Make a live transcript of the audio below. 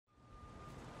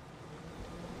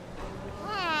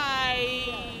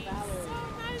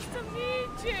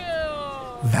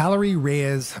Valerie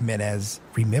Reyes-Jimenez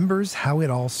remembers how it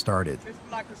all started. This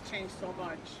block has changed so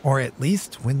much. Or at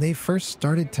least when they first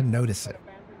started to notice it.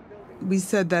 We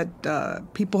said that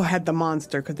people had the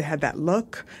monster because they had that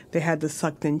look. They had the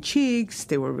sucked-in cheeks.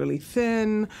 They were really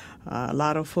thin. A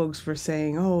lot of folks were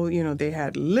saying, they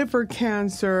had liver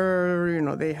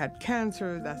cancer. They had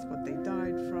cancer. That's what they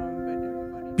died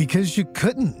from. Because you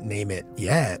couldn't name it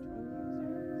yet.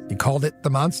 You called it the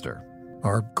monster,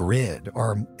 or grid,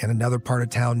 or in another part of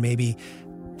town, maybe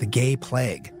the gay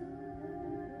plague.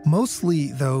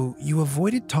 Mostly, though, you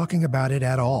avoided talking about it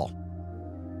at all.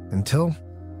 Until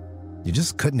you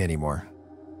just couldn't anymore.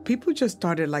 People just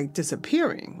started,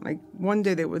 disappearing. One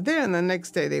day they were there, and the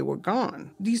next day they were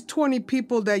gone. These 20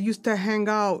 people that used to hang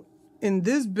out in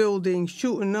this building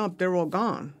shooting up, they're all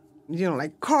gone.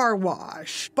 Car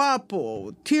Wash,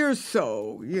 Papo,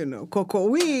 Tirso,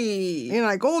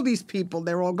 Cocoí, all these people,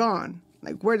 they're all gone.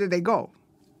 Where did they go?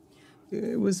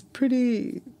 It was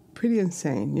pretty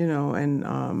insane,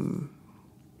 and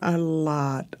a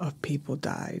lot of people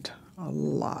died. A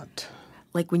lot.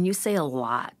 When you say a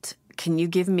lot, can you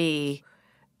give me,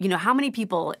 how many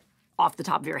people off the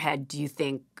top of your head do you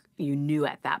think you knew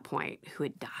at that point who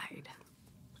had died?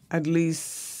 At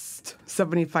least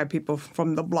 75 people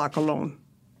from the block alone.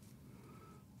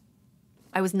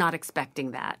 I was not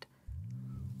expecting that.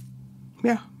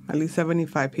 Yeah, at least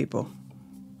 75 people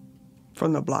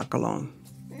from the block alone.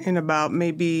 In about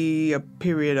maybe a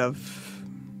period of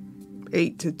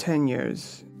 8 to 10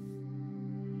 years.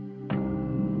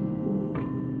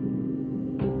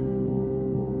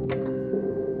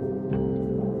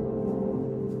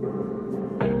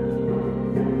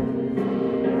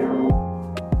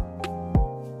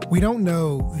 We don't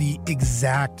know the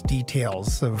exact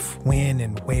details of when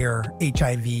and where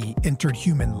HIV entered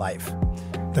human life,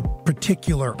 the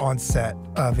particular onset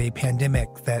of a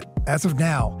pandemic that, as of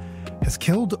now, has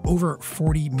killed over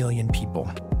 40 million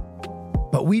people.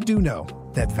 But we do know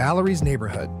that Valerie's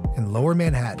neighborhood in Lower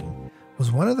Manhattan was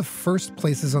one of the first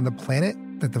places on the planet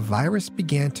that the virus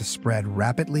began to spread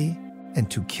rapidly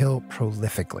and to kill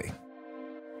prolifically.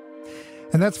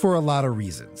 And that's for a lot of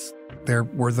reasons. There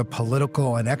were the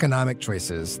political and economic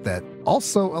choices that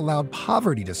also allowed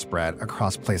poverty to spread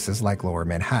across places like Lower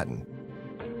Manhattan.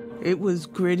 It was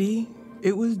gritty.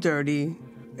 It was dirty.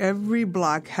 Every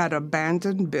block had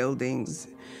abandoned buildings.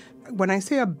 When I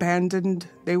say abandoned,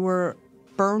 they were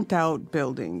burnt-out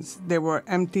buildings. They were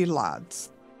empty lots.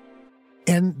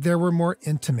 And there were more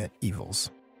intimate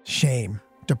evils: shame,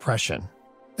 depression,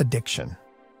 addiction.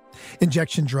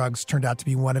 Injection drugs turned out to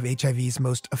be one of HIV's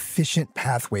most efficient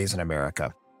pathways in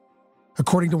America.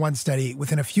 According to one study,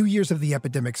 within a few years of the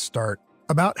epidemic's start,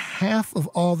 about half of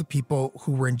all the people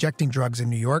who were injecting drugs in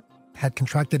New York had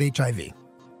contracted HIV.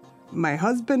 My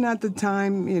husband at the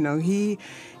time,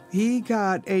 he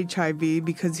got HIV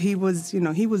because he was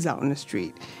out in the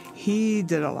street. He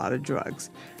did a lot of drugs.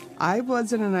 I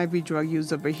wasn't an IV drug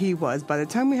user, but he was. By the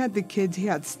time we had the kids, he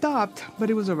had stopped, but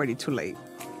it was already too late.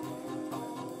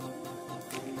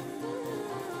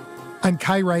 I'm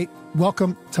Kai Wright.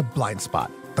 Welcome to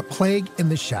Blindspot, the plague in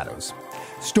the shadows.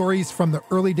 Stories from the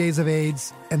early days of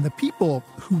AIDS and the people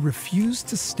who refused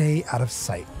to stay out of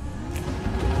sight.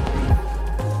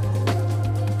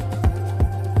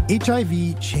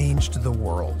 HIV changed the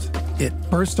world. It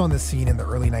burst on the scene in the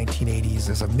early 1980s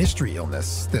as a mystery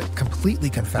illness that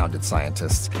completely confounded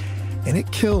scientists. And it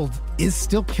is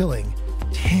still killing,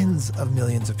 tens of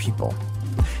millions of people.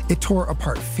 It tore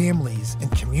apart families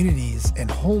and communities and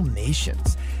whole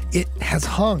nations. It has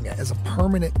hung as a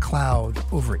permanent cloud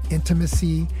over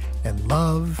intimacy and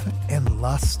love and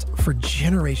lust for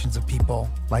generations of people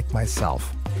like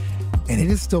myself. And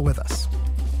it is still with us.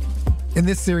 In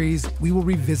this series, we will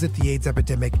revisit the AIDS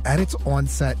epidemic at its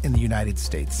onset in the United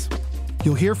States.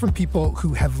 You'll hear from people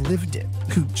who have lived it,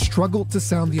 who struggled to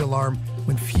sound the alarm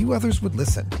when few others would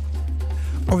listen.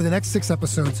 Over the next 6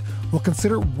 episodes, we'll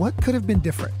consider what could have been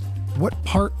different, what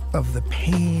part of the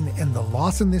pain and the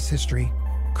loss in this history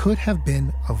could have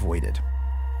been avoided.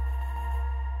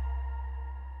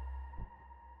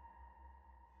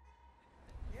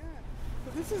 Yeah,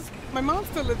 so this is, my mom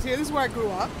still lives here. This is where I grew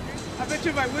up. I bet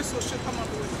you if I whistle, she'll come up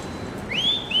with it.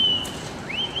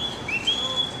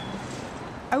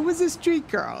 I was a street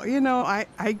girl,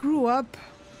 I grew up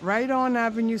right on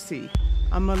Avenue C.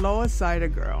 I'm a Lower Sider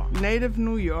girl, native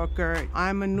New Yorker.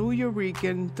 I'm a New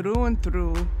Eurekan through and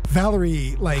through.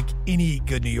 Valerie, like any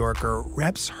good New Yorker,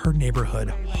 reps her neighborhood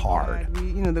hard.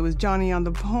 There was Johnny on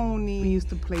the Pony. We used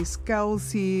to play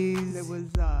Skelsies. There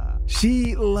was,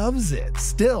 She loves it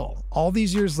still, all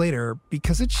these years later,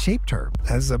 because it shaped her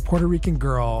as a Puerto Rican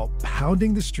girl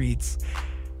pounding the streets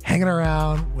hanging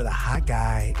around with a hot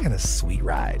guy and a sweet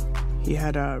ride. He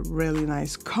had a really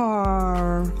nice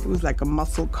car. It was like a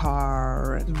muscle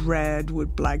car, red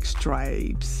with black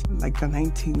stripes, like a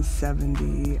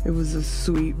 1970. It was a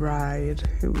sweet ride.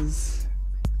 It was,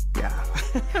 yeah.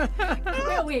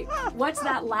 Wait, what's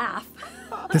that laugh?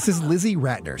 This is Lizzie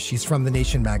Ratner. She's from The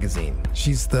Nation magazine.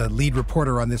 She's the lead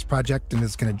reporter on this project and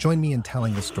is going to join me in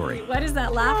telling the story. What is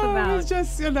that laugh about? I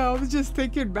was just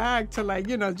thinking back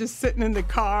to just sitting in the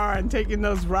car and taking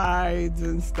those rides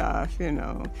and stuff, In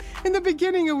the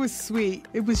beginning, it was sweet.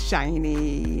 It was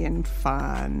shiny and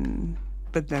fun.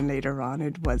 But then later on,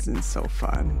 it wasn't so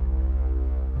fun.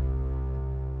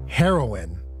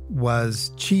 Heroin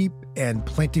was cheap and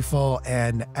plentiful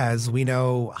and, as we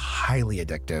know, highly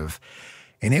addictive.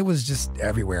 And it was just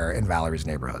everywhere in Valerie's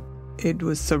neighborhood. It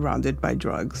was surrounded by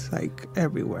drugs, like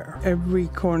everywhere. Every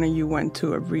corner you went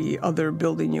to, every other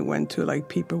building you went to, like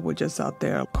people were just out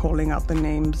there calling out the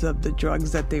names of the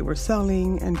drugs that they were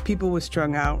selling, and people were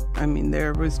strung out. I mean,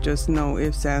 there was just no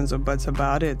ifs, ands, or buts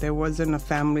about it. There wasn't a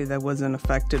family that wasn't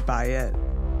affected by it.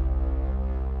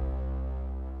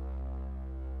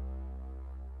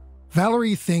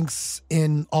 Valerie thinks,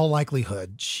 in all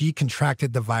likelihood, she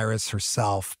contracted the virus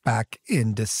herself back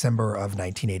in December of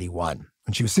 1981,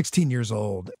 when she was 16 years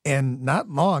old, and not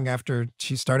long after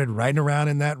she started riding around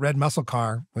in that red muscle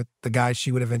car with the guy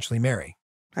she would eventually marry.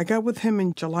 I got with him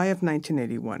in July of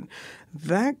 1981.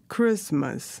 That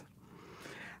Christmas,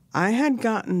 I had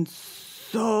gotten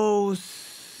so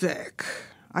sick.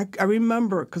 I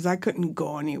remember because I couldn't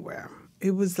go anywhere.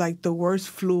 It was like the worst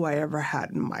flu I ever had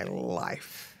in my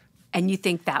life. And you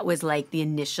think that was like the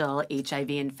initial HIV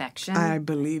infection? I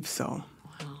believe so.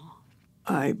 Wow.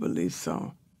 I believe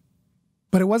so.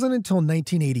 But it wasn't until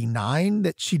 1989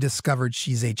 that she discovered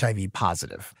she's HIV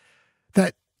positive.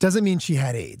 That doesn't mean she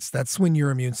had AIDS. That's when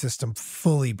your immune system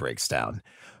fully breaks down.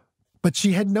 But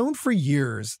she had known for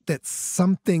years that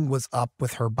something was up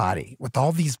with her body, with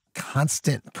all these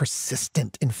constant,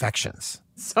 persistent infections.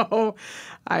 So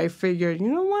I figured, you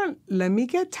know what? Let me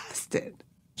get tested.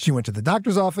 She went to the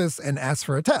doctor's office and asked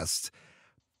for a test.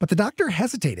 But the doctor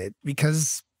hesitated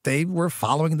because they were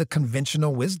following the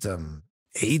conventional wisdom.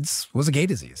 AIDS was a gay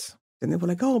disease. And they were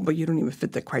like, oh, but you don't even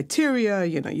fit the criteria.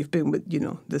 You've been with,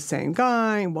 the same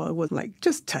guy. Well, it was like,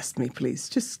 just test me, please.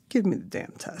 Just give me the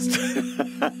damn test.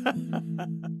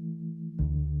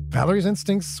 Valerie's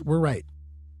instincts were right.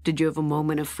 Did you have a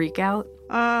moment of freak out?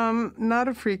 Not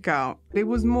a freak out. It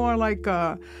was more like,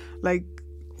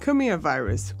 come here,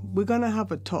 virus. We're going to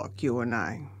have a talk, you and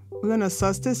I. We're going to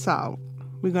suss this out.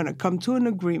 We're going to come to an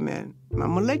agreement. I'm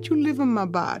going to let you live in my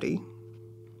body,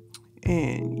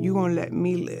 and you're going to let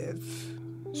me live.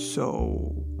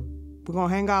 So we're going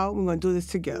to hang out. We're going to do this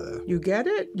together. You get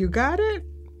it? You got it?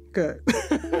 Good.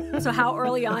 So how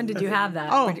early on did you have that?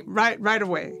 Oh, right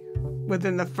away.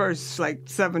 Within the first,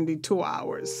 72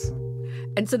 hours.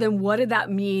 And so then what did that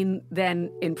mean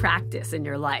then in practice in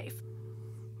your life?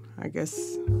 I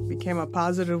guess became a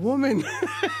positive woman.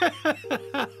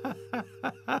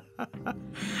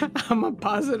 I'm a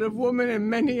positive woman in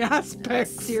many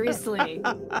aspects. Seriously.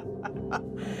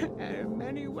 In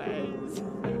many ways.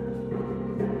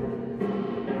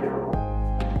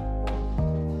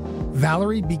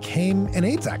 Valerie became an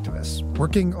AIDS activist,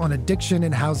 working on addiction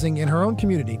and housing in her own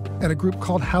community at a group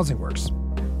called Housing Works.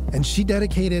 And she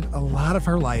dedicated a lot of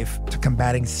her life to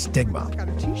combating stigma. I got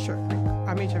a T-shirt.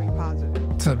 I'm HIV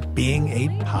positive. To being a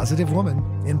positive woman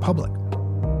in public.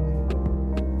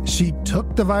 She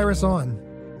took the virus on,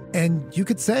 and you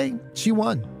could say she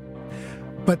won.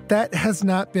 But that has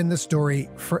not been the story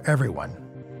for everyone.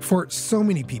 For so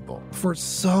many people, for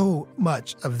so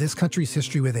much of this country's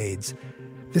history with AIDS,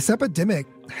 this epidemic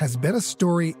has been a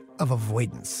story of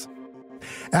avoidance.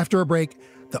 After a break,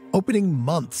 the opening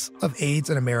months of AIDS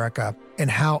in America and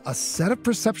how a set of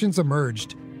perceptions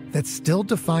emerged that still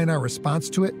define our response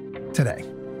to it today.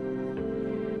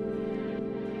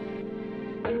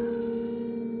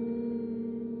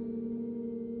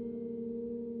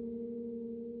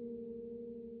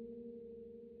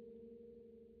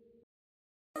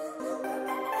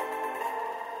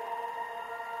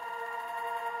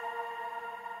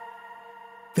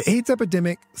 The AIDS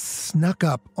epidemic snuck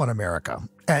up on America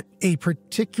at a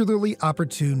particularly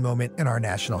opportune moment in our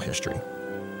national history.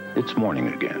 It's morning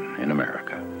again in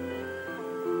America.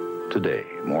 Today,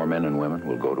 more men and women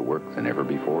will go to work than ever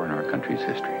before in our country's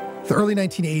history. The early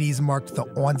 1980s marked the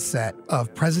onset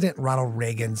of President Ronald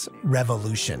Reagan's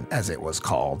revolution, as it was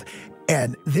called.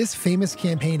 And this famous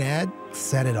campaign ad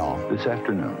said it all. This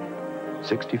afternoon,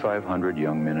 6,500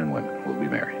 young men and women will be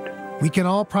married. We can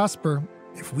all prosper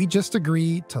if we just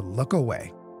agree to look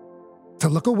away. to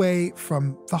look away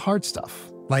from the hard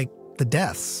stuff, like the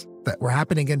deaths that were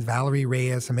happening in Valerie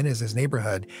Reyes-Jimenez's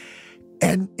neighborhood,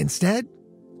 and instead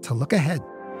to look ahead.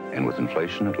 And with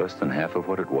inflation at less than half of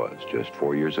what it was just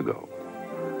 4 years ago,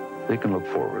 they can look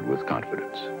forward with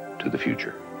confidence to the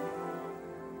future.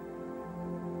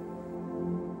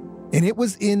 And it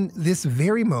was in this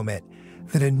very moment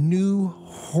that a new,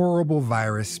 horrible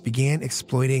virus began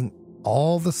exploiting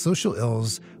all the social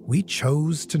ills we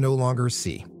chose to no longer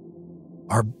see.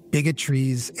 Our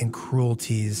bigotries and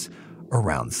cruelties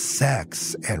around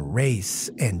sex and race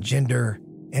and gender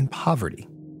and poverty.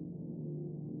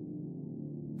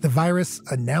 The virus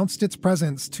announced its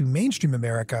presence to mainstream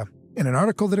America in an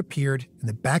article that appeared in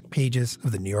the back pages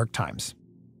of the New York Times.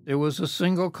 It was a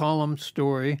single-column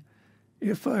story.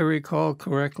 If I recall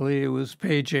correctly, it was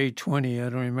page 820. I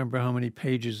don't remember how many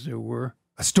pages there were.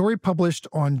 A story published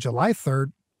on July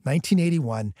 3rd,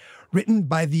 1981, written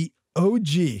by the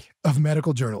OG of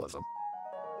medical journalism.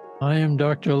 I am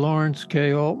Dr. Lawrence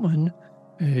K. Altman,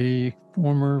 a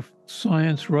former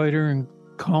science writer and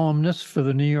columnist for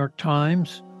the New York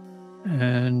Times,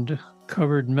 and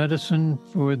covered medicine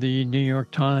for the New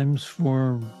York Times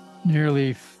for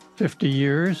nearly 50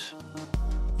 years.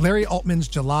 Larry Altman's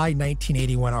July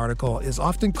 1981 article is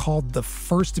often called the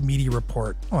first media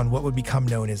report on what would become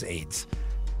known as AIDS.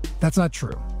 That's not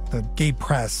true. The gay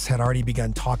press had already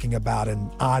begun talking about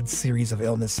an odd series of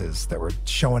illnesses that were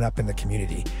showing up in the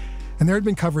community. And there had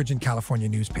been coverage in California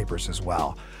newspapers as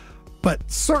well. But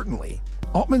certainly,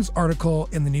 Altman's article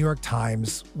in the New York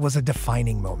Times was a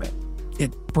defining moment.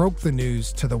 It broke the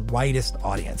news to the widest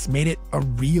audience, made it a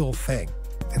real thing,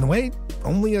 in the way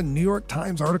only a New York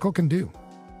Times article can do.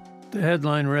 The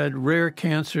headline read, "Rare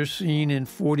Cancer Seen in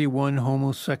 41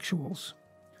 Homosexuals.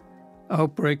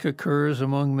 Outbreak occurs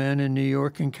among men in New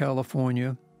York and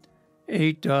California.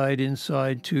 8 died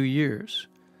inside 2 years."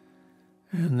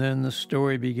 And then the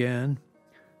story began.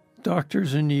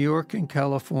 Doctors in New York and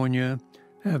California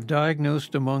have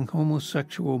diagnosed among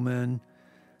homosexual men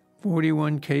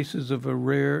 41 cases of a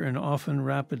rare and often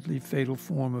rapidly fatal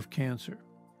form of cancer.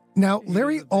 Now,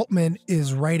 Larry Altman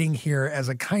is writing here as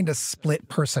a kind of split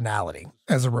personality,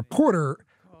 as a reporter,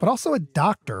 but also a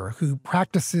doctor who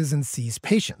practices and sees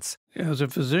patients. As a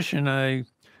physician, I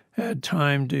had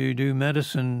time to do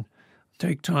medicine,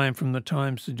 take time from the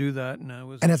Times to do that.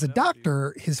 And as a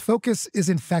doctor, his focus is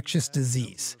infectious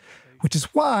disease, which is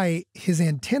why his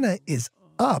antenna is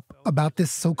up about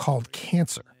this so-called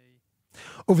cancer.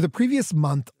 Over the previous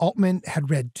month, Altman had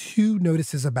read 2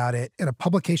 notices about it in a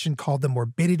publication called the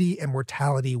Morbidity and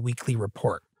Mortality Weekly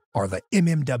Report, or the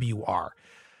MMWR.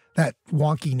 That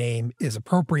wonky name is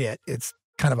appropriate. It's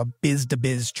kind of a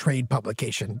biz-to-biz trade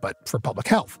publication, but for public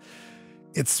health.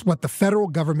 It's what the federal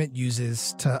government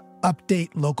uses to update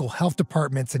local health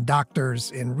departments and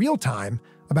doctors in real time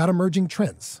about emerging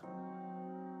trends.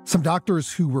 Some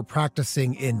doctors who were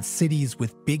practicing in cities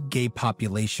with big gay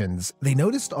populations, they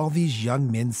noticed all these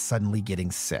young men suddenly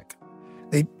getting sick.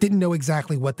 They didn't know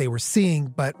exactly what they were seeing,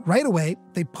 but right away,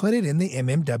 they put it in the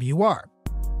MMWR.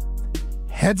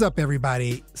 Heads up,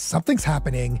 everybody, something's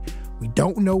happening. We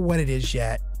don't know what it is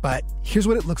yet, but here's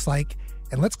what it looks like,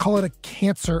 and let's call it a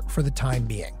cancer for the time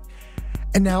being.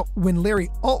 And now, when Larry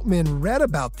Altman read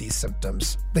about these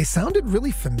symptoms, they sounded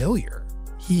really familiar.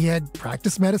 He had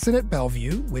practiced medicine at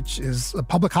Bellevue, which is a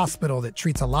public hospital that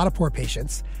treats a lot of poor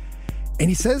patients. And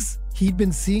he says he'd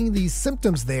been seeing these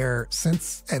symptoms there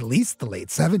since at least the late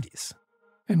 70s.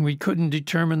 And we couldn't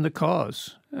determine the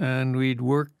cause. And we'd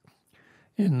work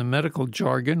in the medical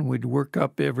jargon, we'd work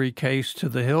up every case to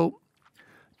the hilt,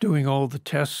 doing all the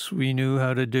tests we knew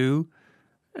how to do,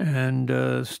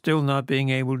 and still not being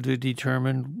able to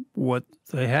determine what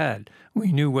they had.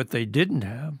 We knew what they didn't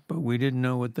have, but we didn't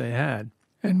know what they had.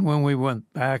 And when we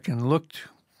went back and looked,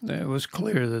 it was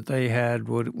clear that they had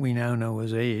what we now know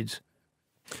as AIDS.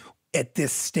 At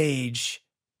this stage,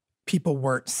 people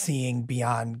weren't seeing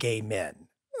beyond gay men.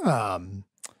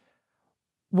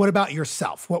 What about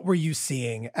yourself? What were you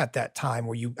seeing at that time?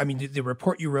 The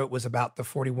report you wrote was about the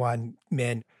 41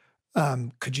 men.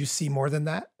 Could you see more than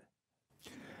that?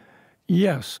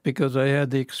 Yes, because I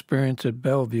had the experience at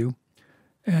Bellevue.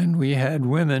 And we had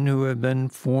women who had been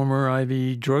former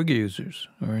IV drug users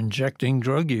or injecting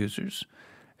drug users.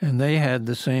 And they had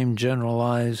the same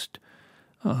generalized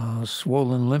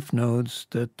swollen lymph nodes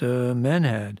that men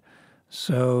had.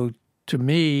 So to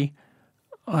me,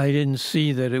 I didn't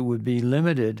see that it would be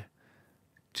limited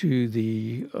to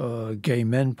the gay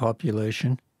men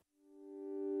population.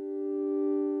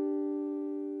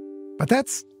 But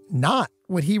that's not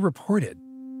what he reported.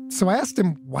 So I asked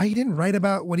him why he didn't write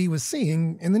about what he was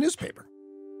seeing in the newspaper.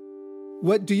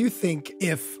 What do you think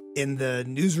if in the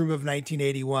newsroom of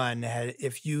 1981,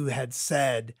 if you had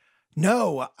said,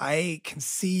 no, I can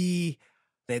see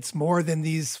it's more than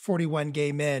these 41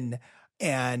 gay men,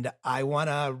 and I want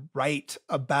to write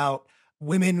about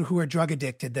women who are drug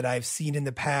addicted that I've seen in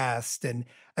the past. And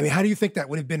I mean, how do you think that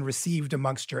would have been received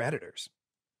amongst your editors?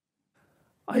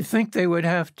 I think they would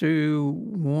have to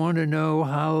want to know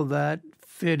how that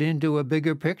fit into a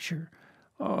bigger picture.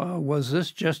 Was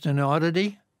this just an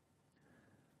oddity?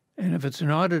 And if it's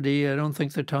an oddity, I don't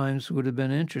think the Times would have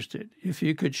been interested. If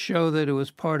you could show that it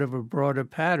was part of a broader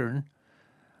pattern,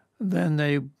 then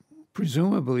they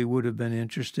presumably would have been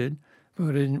interested.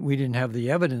 But we didn't have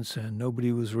the evidence and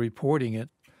nobody was reporting it.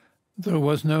 There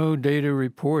was no data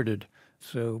reported.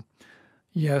 So,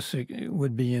 yes, it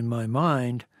would be in my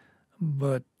mind,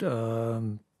 but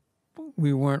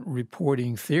we weren't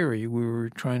reporting theory. We were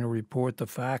trying to report the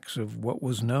facts of what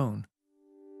was known.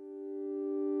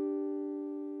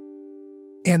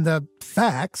 And the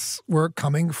facts were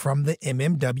coming from the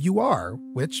MMWR,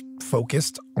 which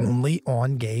focused only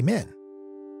on gay men.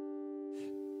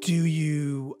 Do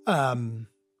you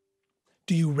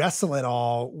wrestle at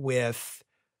all with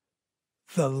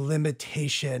the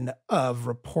limitation of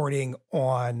reporting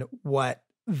on what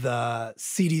the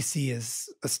CDC is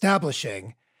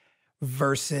establishing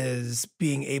versus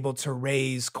being able to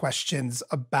raise questions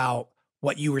about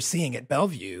what you were seeing at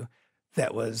Bellevue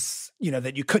that was,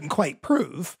 that you couldn't quite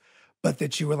prove, but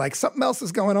that you were like, something else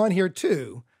is going on here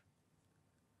too?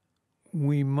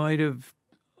 We might have,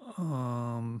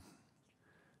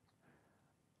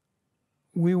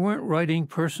 we weren't writing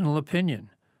personal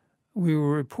opinion. We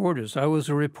were reporters. I was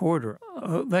a reporter.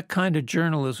 That kind of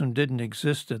journalism didn't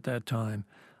exist at that time.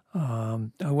 I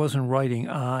wasn't writing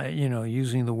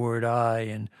using the word I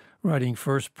and writing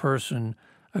first-person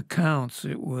accounts.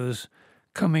 It was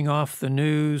coming off the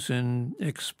news and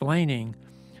explaining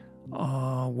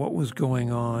what was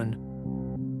going on.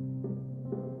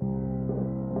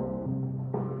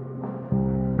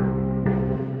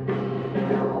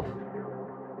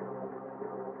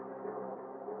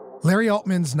 Larry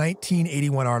Altman's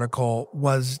 1981 article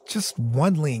was just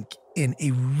one link in a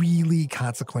really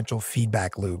consequential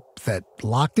feedback loop that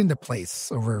locked into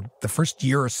place over the first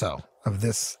year or so of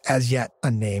this as yet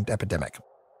unnamed epidemic.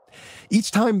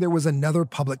 Each time there was another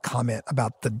public comment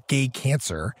about the gay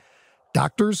cancer,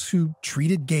 doctors who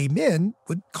treated gay men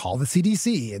would call the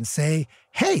CDC and say,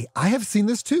 hey, I have seen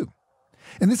this too.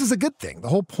 And this is a good thing. The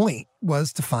whole point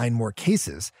was to find more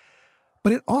cases.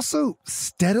 But it also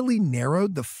steadily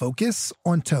narrowed the focus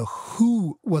onto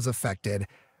who was affected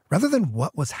rather than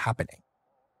what was happening.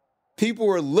 People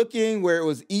were looking where it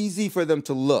was easy for them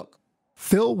to look.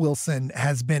 Phil Wilson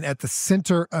has been at the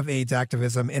center of AIDS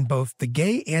activism in both the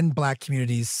gay and Black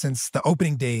communities since the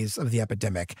opening days of the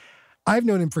epidemic. I've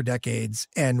known him for decades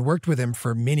and worked with him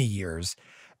for many years.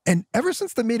 And ever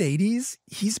since the mid-'80s,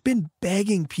 he's been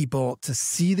begging people to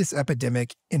see this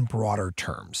epidemic in broader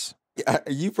terms.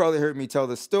 You probably heard me tell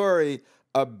the story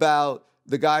about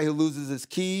the guy who loses his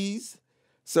keys.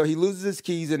 So he loses his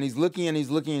keys and he's looking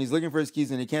for his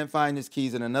keys and he can't find his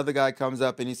keys. And another guy comes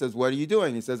up and he says, what are you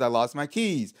doing? He says, I lost my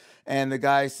keys. And the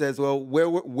guy says, well,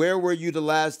 where were you the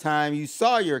last time you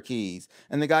saw your keys?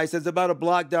 And the guy says, about a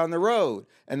block down the road.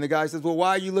 And the guy says, well, why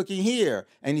are you looking here?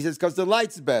 And he says, because the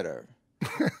light's better.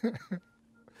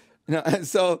 And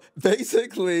so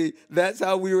basically that's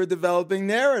how we were developing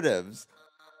narratives.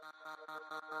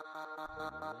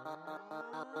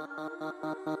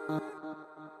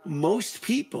 Most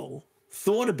people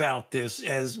thought about this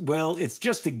as, well, it's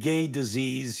just a gay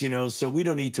disease, so we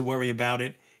don't need to worry about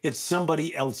it. It's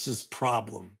somebody else's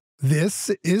problem. This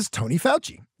is Tony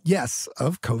Fauci, yes,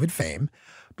 of COVID fame.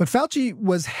 But Fauci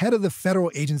was head of the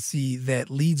federal agency that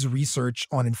leads research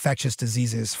on infectious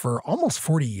diseases for almost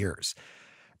 40 years.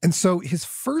 And so his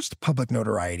first public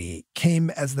notoriety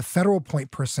came as the federal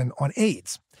point person on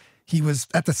AIDS. He was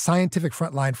at the scientific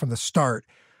front line from the start,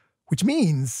 which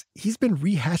means he's been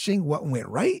rehashing what went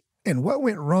right and what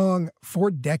went wrong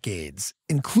for decades,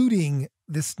 including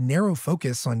this narrow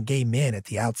focus on gay men at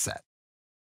the outset.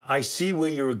 I see where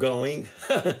you're going.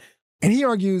 And he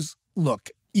argues, look,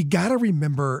 you got to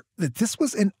remember that this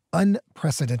was an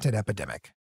unprecedented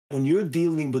epidemic. When you're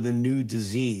dealing with a new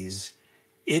disease,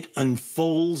 it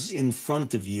unfolds in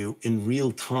front of you in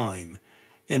real time.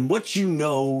 And what you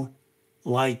know,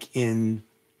 like in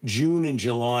June and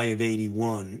July of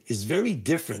 81, is very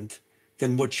different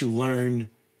than what you learn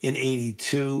in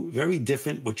 82, very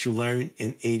different what you learn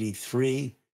in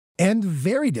 83. And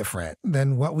very different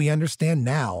than what we understand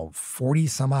now, 40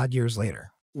 some odd years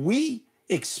later. We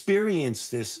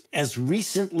experienced this as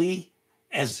recently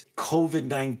as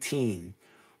COVID-19,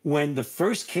 when the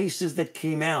first cases that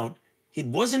came out, it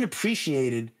wasn't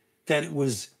appreciated that it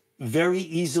was very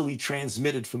easily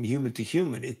transmitted from human to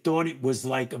human. It thought it was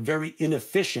like a very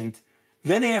inefficient.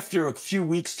 Then after a few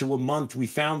weeks to a month, we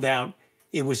found out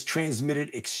it was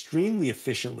transmitted extremely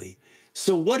efficiently.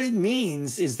 So what it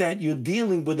means is that you're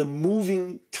dealing with a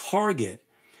moving target.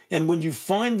 And when you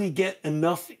finally get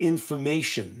enough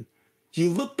information, you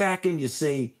look back and you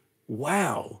say,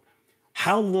 wow,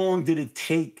 how long did it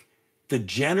take the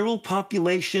general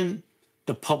population,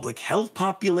 the public health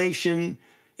population,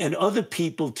 and other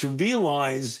people to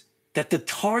realize that the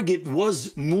target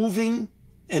was moving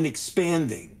and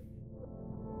expanding?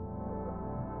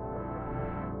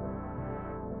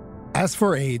 As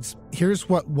for AIDS, here's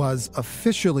what was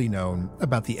officially known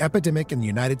about the epidemic in the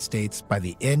United States by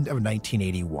the end of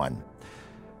 1981.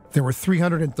 There were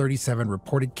 337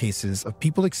 reported cases of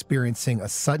people experiencing a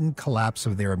sudden collapse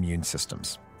of their immune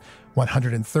systems.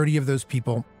 130 of those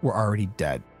people were already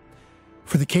dead.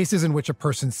 For the cases in which a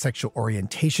person's sexual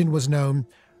orientation was known,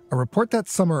 a report that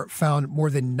summer found more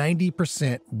than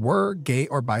 90% were gay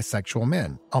or bisexual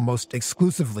men, almost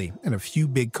exclusively in a few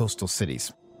big coastal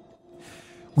cities.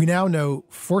 We now know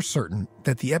for certain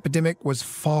that the epidemic was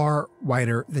far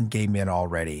wider than gay men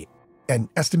already. An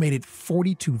estimated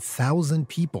 42,000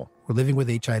 people were living with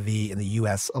HIV in the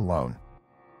U.S. alone.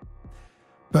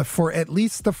 But for at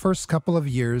least the first couple of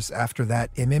years after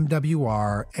that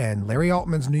MMWR and Larry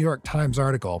Altman's New York Times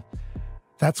article,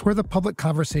 that's where the public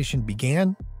conversation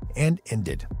began and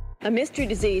ended. A mystery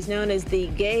disease known as the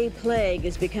gay plague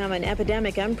has become an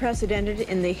epidemic unprecedented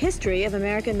in the history of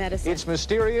American medicine. It's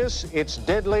mysterious, it's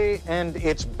deadly, and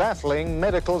it's baffling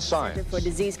medical science. Center for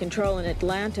Disease Control in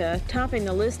Atlanta, topping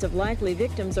the list of likely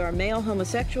victims are male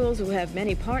homosexuals who have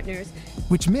many partners.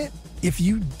 Which meant if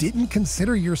you didn't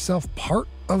consider yourself part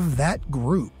of that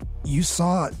group, you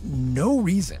saw no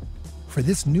reason for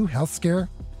this new health scare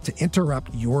to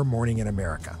interrupt your morning in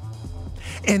America.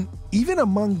 And even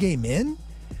among gay men,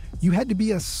 you had to be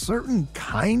a certain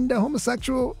kind of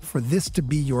homosexual for this to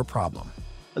be your problem.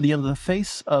 The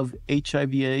face of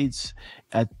HIV/AIDS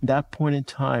at that point in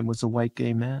time was a white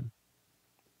gay man,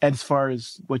 as far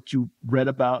as what you read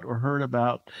about or heard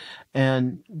about,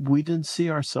 and we didn't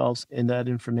see ourselves in that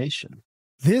information.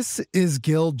 This is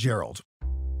Gil Gerald.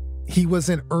 He was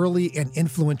an early and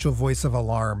influential voice of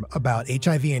alarm about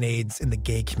HIV and AIDS in the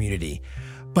gay community.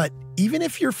 But even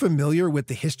if you're familiar with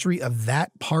the history of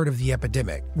that part of the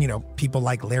epidemic, people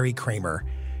like Larry Kramer,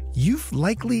 you've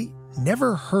likely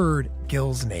never heard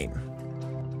Gil's name.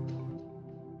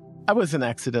 I was an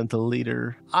accidental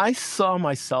leader. I saw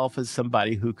myself as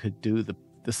somebody who could do the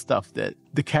stuff that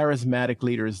the charismatic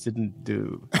leaders didn't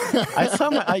do. I saw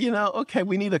okay,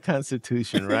 we need a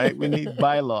constitution, right? We need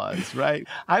bylaws, right?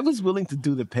 I was willing to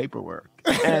do the paperwork.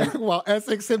 And while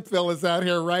Essex and Phil is out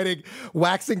here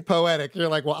waxing poetic, you're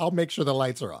like, well, I'll make sure the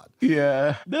lights are on.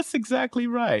 Yeah, that's exactly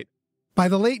right. By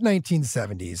the late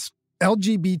 1970s,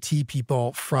 LGBT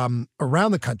people from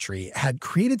around the country had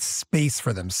created space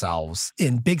for themselves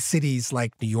in big cities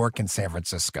like New York and San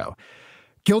Francisco.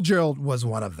 Gil Gerald was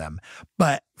one of them.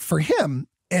 But for him,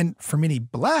 and for many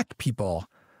Black people,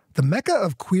 the mecca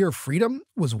of queer freedom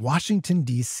was Washington,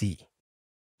 D.C.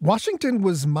 Washington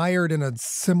was mired in a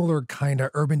similar kind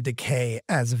of urban decay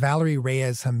as Valerie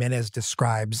Reyes-Jimenez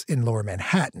describes in Lower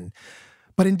Manhattan.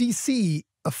 But in D.C.,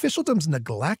 officialdom's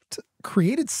neglect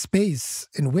created space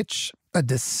in which a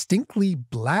distinctly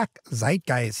Black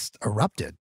zeitgeist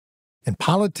erupted. In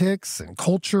politics and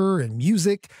culture and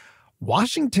music,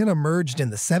 Washington emerged in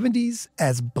the 70s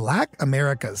as Black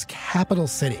America's capital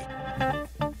city.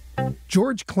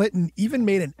 George Clinton even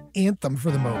made an anthem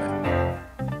for the moment.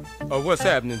 What's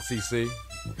happening, CC?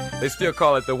 They still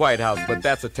call it the White House, but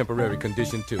that's a temporary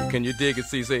condition, too. Can you dig it,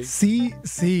 CC?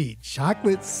 CC,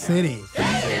 Chocolate City.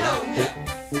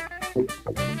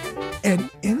 And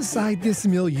inside this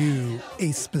milieu,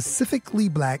 a specifically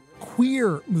Black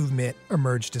queer movement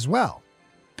emerged as well.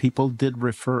 People did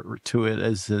refer to it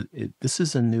as this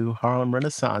is a new Harlem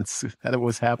Renaissance that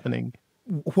was happening.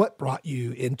 What brought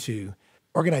you into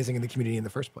organizing in the community in the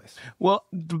first place? Well,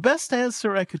 the best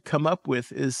answer I could come up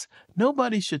with is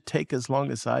nobody should take as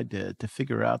long as I did to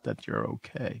figure out that you're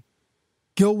okay.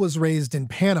 Gil was raised in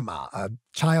Panama, a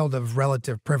child of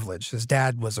relative privilege. His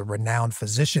dad was a renowned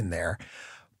physician there,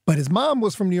 but his mom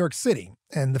was from New York City,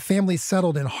 and the family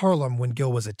settled in Harlem when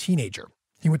Gil was a teenager.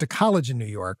 He went to college in New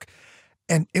York,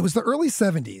 and it was the early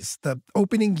 70s, the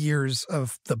opening years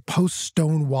of the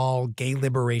post-Stonewall gay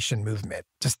liberation movement.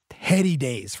 Just heady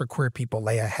days for queer people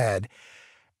lay ahead.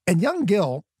 And young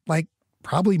Gil, like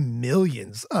probably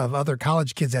millions of other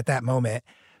college kids at that moment,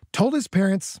 told his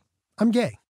parents, "I'm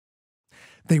gay."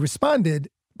 They responded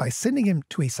by sending him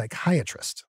to a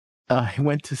psychiatrist. I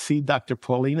went to see Dr.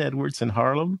 Pauline Edwards in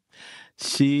Harlem.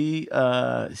 She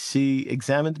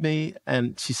examined me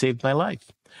and she saved my life.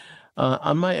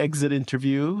 On my exit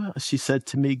interview, she said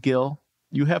to me, "Gil,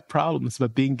 you have problems,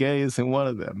 but being gay isn't one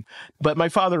of them." But my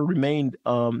father remained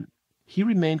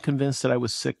convinced that I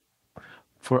was sick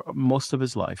for most of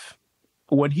his life.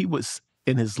 When he was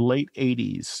in his late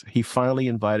 80s, he finally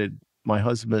invited my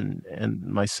husband and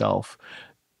myself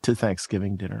to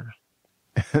Thanksgiving dinner.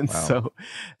 And Wow. so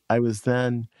I was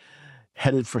then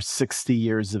headed for 60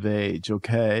 years of age,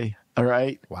 okay? All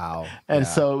right? Wow. And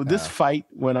so this fight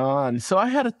went on. So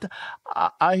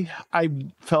I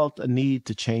felt a need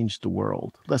to change the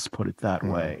world. Let's put it that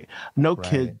way. No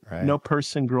kid, no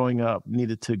person growing up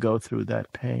needed to go through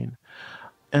that pain.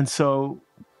 And so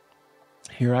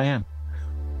here I am.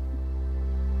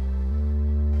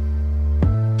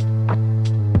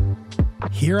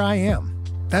 Here I am.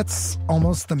 That's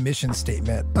almost the mission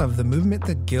statement of the movement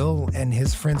that Gil and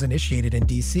his friends initiated in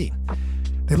D.C.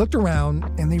 They looked around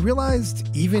and they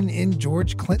realized even in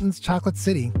George Clinton's Chocolate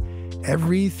City,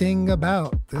 everything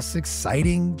about this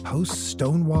exciting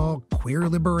post-Stonewall queer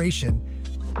liberation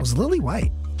was lily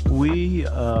white. We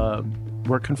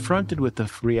were confronted with the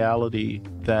reality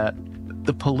that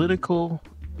the political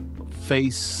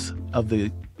face of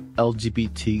the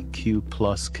LGBTQ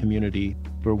plus community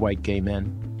were white gay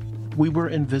men. We were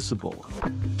invisible.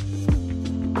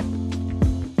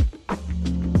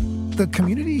 The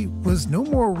community was no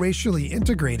more racially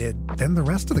integrated than the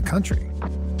rest of the country.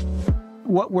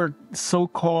 What were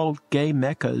so-called gay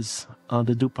meccas,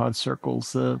 the DuPont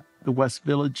circles, the West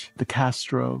Village, the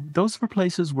Castro, those were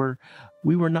places where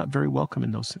we were not very welcome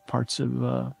in those parts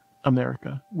of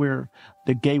America, where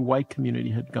the gay white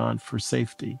community had gone for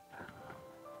safety.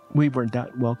 We were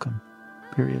not welcome,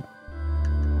 period.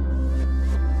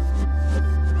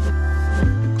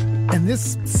 And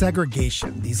this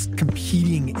segregation, these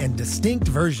competing and distinct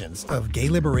versions of gay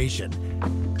liberation,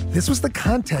 this was the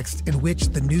context in which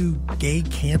the new gay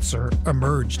cancer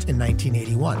emerged in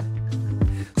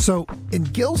 1981. So in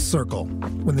Gil's circle,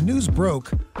 when the news broke,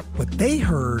 what they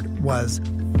heard was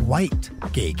white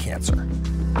gay cancer.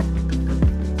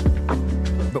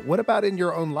 But what about in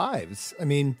your own lives? I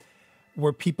mean,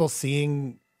 were people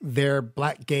seeing their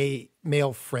black gay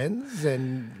male friends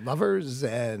and lovers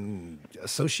and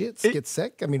associates get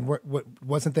sick? I mean,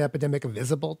 wasn't the epidemic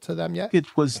visible to them yet?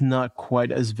 It was not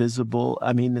quite as visible.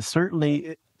 I mean,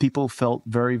 certainly people felt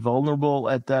very vulnerable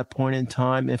at that point in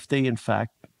time if they, in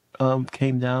fact,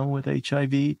 came down with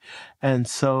HIV. And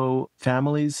so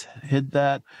families hid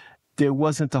that. There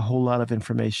wasn't a whole lot of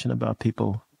information about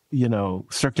people,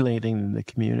 circulating in the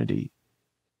community.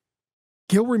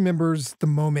 Gil remembers the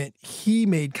moment he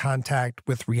made contact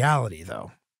with reality,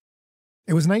 though.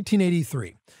 It was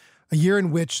 1983, a year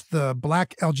in which the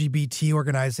Black LGBT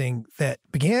organizing that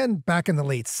began back in the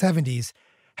late 70s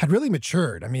had really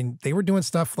matured. I mean, they were doing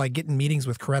stuff like getting meetings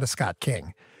with Coretta Scott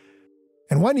King.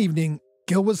 And one evening,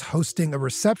 Gil was hosting a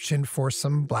reception for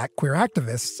some black queer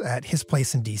activists at his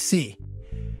place in D.C.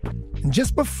 And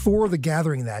just before the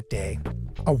gathering that day,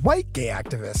 a white gay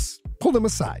activist pulled him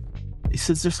aside. He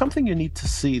says, there's something you need to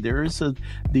see. There is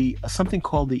something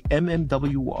called the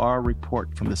MMWR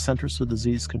report from the Centers for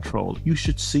Disease Control. You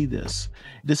should see this.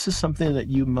 This is something that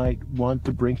you might want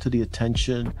to bring to the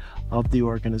attention of the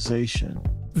organization.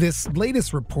 This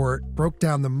latest report broke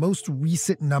down the most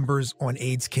recent numbers on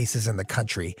AIDS cases in the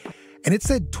country. And it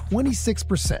said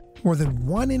 26%, more than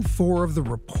 1 in 4 of the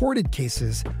reported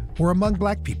cases were among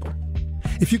black people.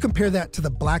 If you compare that to the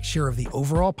black share of the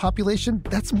overall population,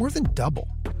 that's more than double.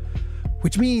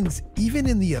 Which means even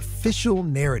in the official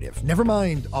narrative, never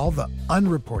mind all the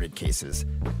unreported cases,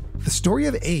 the story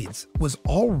of AIDS was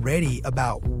already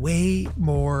about way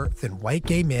more than white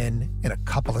gay men in a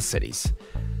couple of cities.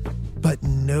 But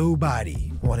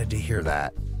nobody wanted to hear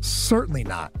that. Certainly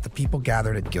not the people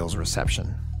gathered at Gil's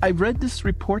reception. I read this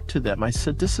report to them. I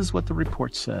said, this is what the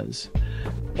report says.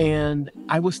 And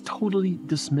I was totally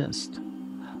dismissed.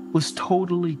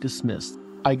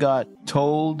 I got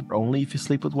told, only if you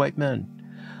sleep with white men.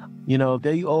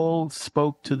 They all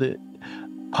spoke to the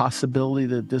possibility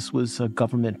that this was a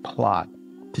government plot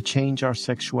to change our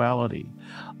sexuality.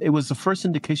 It was the first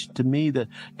indication to me that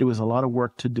there was a lot of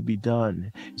work to be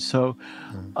done. So,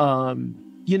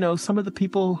 some of the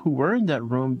people who were in that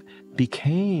room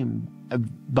became,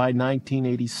 by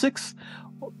 1986,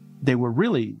 they were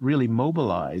really, really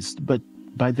mobilized. But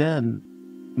by then,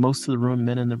 most of the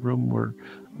men in the room were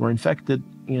infected,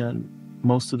 and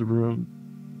most of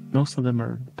them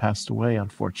are passed away,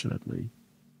 unfortunately.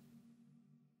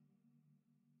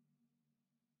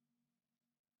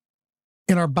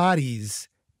 In our bodies,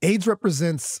 AIDS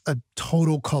represents a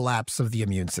total collapse of the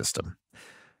immune system.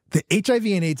 The HIV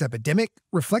and AIDS epidemic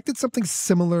reflected something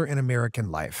similar in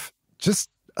American life, just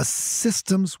a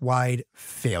systems-wide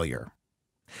failure.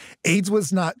 AIDS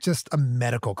was not just a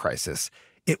medical crisis.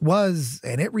 It was,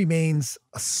 and it remains,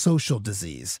 a social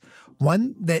disease,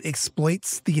 one that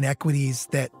exploits the inequities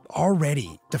that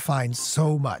already define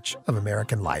so much of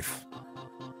American life.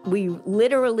 We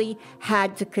literally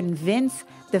had to convince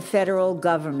the federal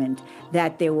government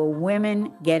that there were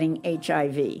women getting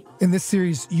HIV. In this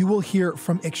series, you will hear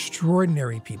from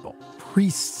extraordinary people,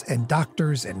 priests and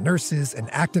doctors and nurses and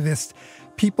activists,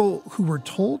 people who were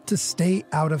told to stay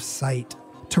out of sight,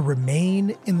 to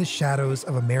remain in the shadows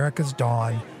of America's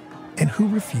dawn, and who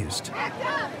refused.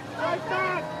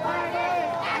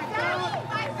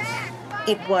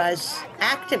 It was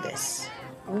activists.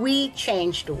 We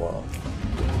changed the world.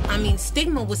 I mean,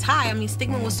 stigma was high. I mean,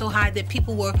 stigma was so high that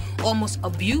people were almost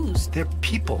abused. They're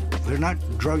people. They're not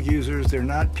drug users. They're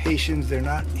not patients. They're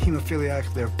not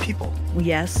hemophiliacs. They're people.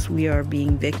 Yes, we are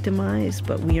being victimized,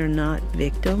 but we are not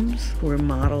victims. We're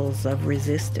models of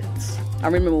resistance. I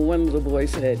remember one little boy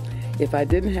said, if I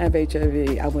didn't have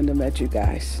HIV, I wouldn't have met you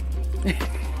guys.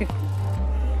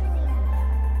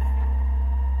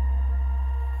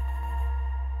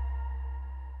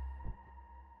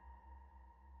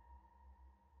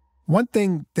 One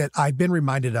thing that I've been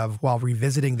reminded of while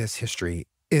revisiting this history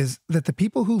is that the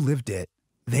people who lived it,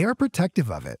 they are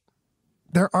protective of it.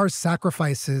 There are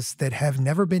sacrifices that have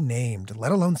never been named,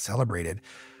 let alone celebrated,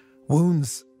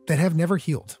 wounds that have never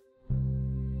healed.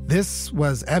 This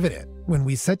was evident when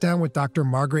we sat down with Dr.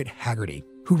 Margaret Haggerty,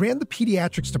 who ran the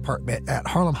pediatrics department at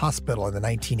Harlem Hospital in the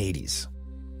 1980s.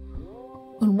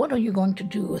 And what are you going to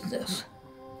do with this?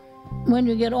 When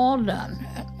you get all done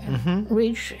and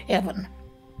reach heaven,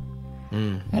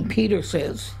 and Peter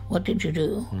says, what did you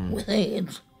do with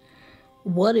AIDS?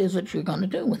 What is it you're going to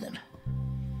do with it?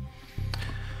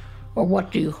 Or what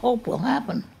do you hope will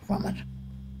happen from it?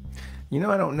 You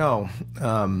know, I don't know.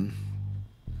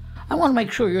 I want to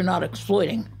make sure you're not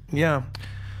exploiting. Yeah.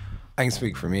 I can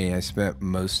speak for me. I spent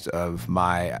most of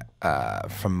my,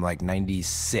 from like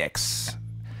 96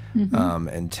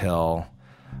 until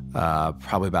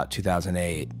probably about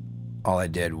 2008, all I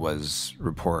did was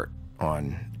report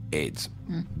on AIDS.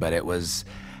 But it was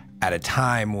at a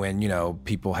time when, you know,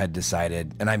 people had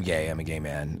decided, and I'm gay, I'm a gay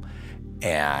man,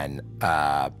 and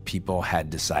people had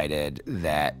decided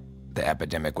that the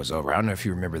epidemic was over. I don't know if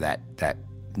you remember that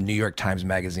New York Times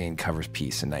Magazine covers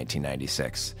piece in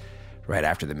 1996, right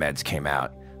after the meds came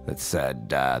out, that said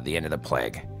the end of the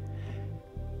plague.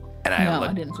 And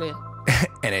I didn't see it.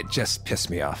 And it just pissed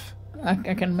me off. I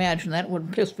can imagine that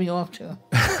would piss me off too.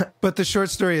 But the short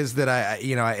story is that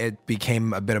it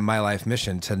became a bit of my life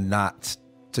mission to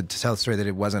tell the story that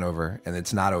it wasn't over and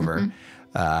it's not over,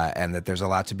 and that there's a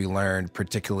lot to be learned,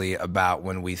 particularly about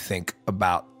when we think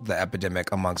about the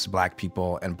epidemic amongst Black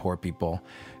people and poor people.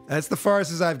 That's the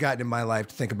farthest as I've gotten in my life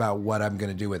to think about what I'm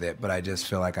going to do with it, but I just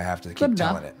feel like I have to keep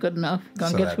telling it. Good enough.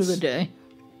 Gonna get through the day.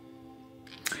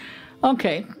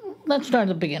 Okay, let's start at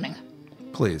the beginning.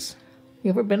 Please. You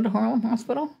ever been to Harlem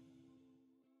Hospital?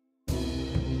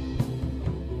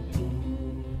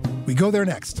 We go there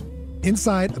next,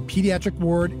 inside a pediatric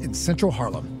ward in central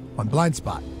Harlem on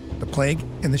Blindspot, the plague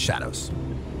in the shadows.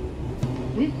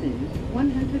 This is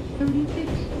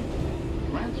 136.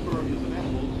 Transfer is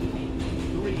available to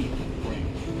 3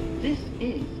 trains. This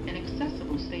is an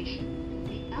accessible station.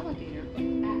 The elevator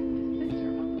is at the center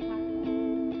of the platform.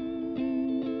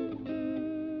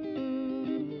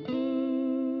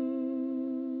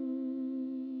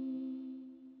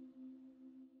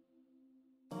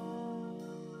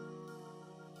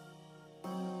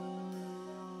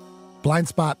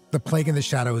 Blindspot, The Plague in the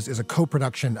Shadows is a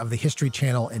co-production of the History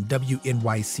Channel and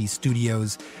WNYC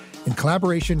Studios in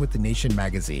collaboration with The Nation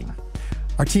magazine.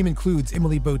 Our team includes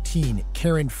Emily Botine,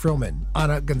 Karen Frillman,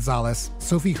 Anna Gonzalez,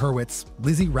 Sophie Hurwitz,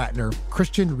 Lizzie Ratner,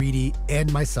 Christian Reedy,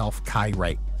 and myself, Kai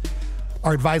Wright.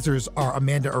 Our advisors are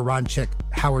Amanda Aronchik,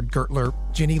 Howard Gertler,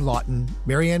 Jenny Lawton,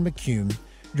 Marianne McCune,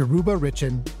 Yoruba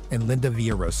Richin, and Linda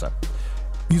Villarosa.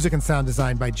 Music and sound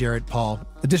design by Jared Paul.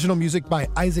 Additional music by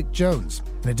Isaac Jones.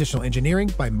 And additional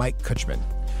engineering by Mike Kutchman.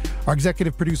 Our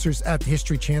executive producers at the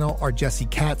History Channel are Jesse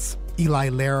Katz, Eli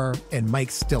Lehrer, and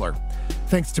Mike Stiller.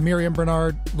 Thanks to Miriam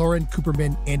Bernard, Lauren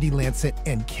Cooperman, Andy Lancet,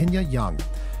 and Kenya Young.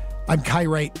 I'm Kai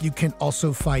Wright. You can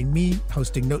also find me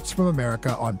hosting Notes from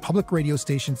America on public radio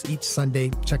stations each Sunday.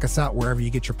 Check us out wherever you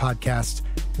get your podcasts.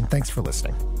 And thanks for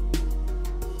listening.